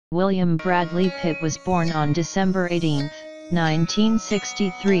William Bradley Pitt was born on December 18,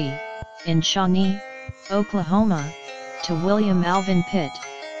 1963, in Shawnee, Oklahoma, to William Alvin Pitt,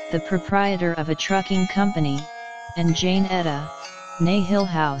 the proprietor of a trucking company, and Jane Etta, née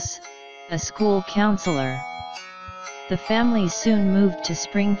Hillhouse, a school counselor. The family soon moved to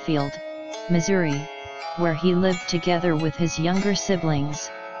Springfield, Missouri, where he lived together with his younger siblings,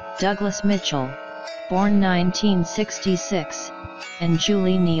 Douglas Mitchell, born 1966, and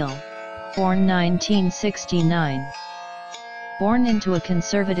Julie Neal, born 1969. Born into a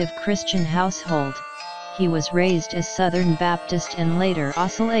conservative Christian household, he was raised as Southern Baptist and later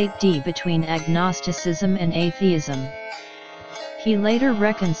oscillate between agnosticism and atheism. He later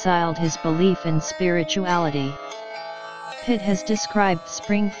reconciled his belief in spirituality. Pitt has described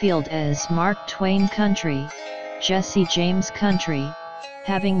Springfield as Mark Twain country, Jesse James country,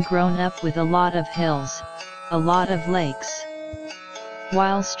 having grown up with a lot of hills, a lot of lakes.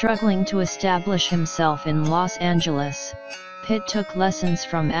 While struggling to establish himself in Los Angeles, Pitt took lessons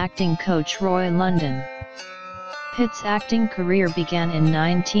from acting coach Roy London. Pitt's acting career began in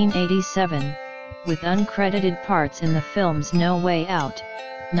 1987, with uncredited parts in the films No Way Out,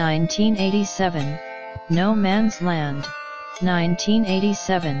 1987, No Man's Land,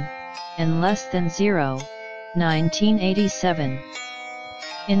 1987, and Less Than Zero, 1987.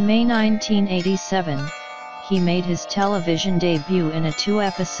 In May 1987, he made his television debut in a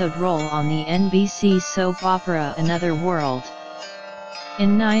two-episode role on the NBC soap opera Another World.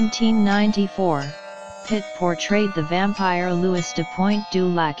 In 1994, Pitt portrayed the vampire Louis de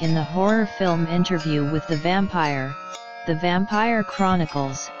Pointe-du-Lac in the horror film Interview with the Vampire, The Vampire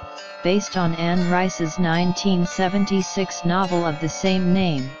Chronicles, based on Anne Rice's 1976 novel of the same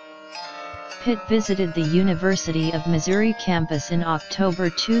name. Pitt visited the University of Missouri campus in October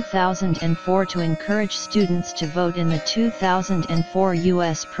 2004 to encourage students to vote in the 2004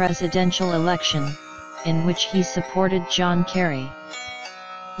 U.S. presidential election, in which he supported John Kerry.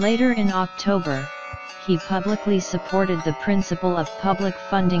 Later in October, he publicly supported the principle of public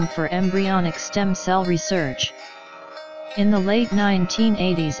funding for embryonic stem cell research. In the late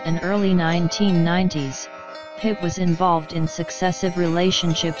 1980s and early 1990s, Pitt was involved in successive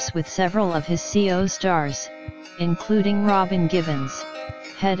relationships with several of his co-stars, including Robin Givens,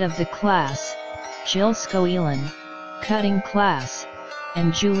 Head of the Class, Jill Scoelen, Cutting Class,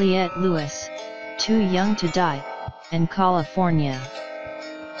 and Juliette Lewis, Too Young to Die, and California.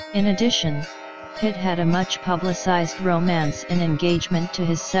 In addition, Pitt had a much-publicized romance and engagement to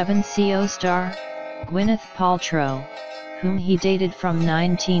his seventh co-star, Gwyneth Paltrow, whom he dated from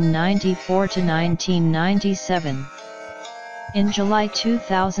 1994 to 1997. In July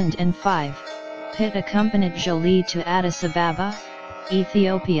 2005, Pitt accompanied Jolie to Addis Ababa,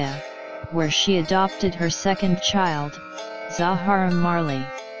 Ethiopia, where she adopted her second child, Zahara Marley.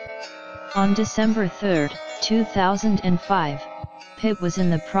 On December 3, 2005, Pitt was in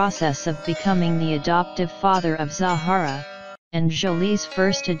the process of becoming the adoptive father of Zahara, and Jolie's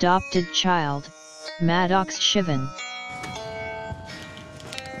first adopted child, Maddox Shivan.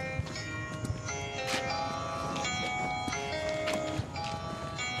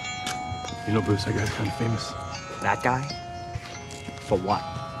 You know, Bruce, that guy's kind of famous. That guy? For what?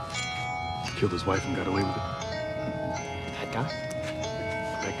 Killed his wife and got away with it. That guy?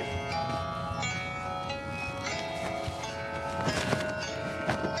 That guy.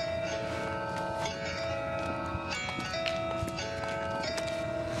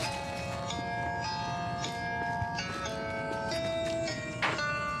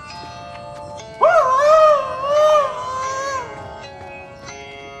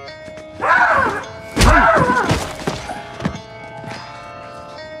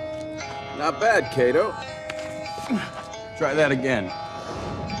 Not bad, Cato. Try that again.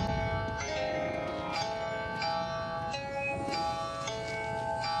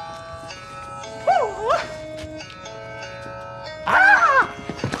 Ah!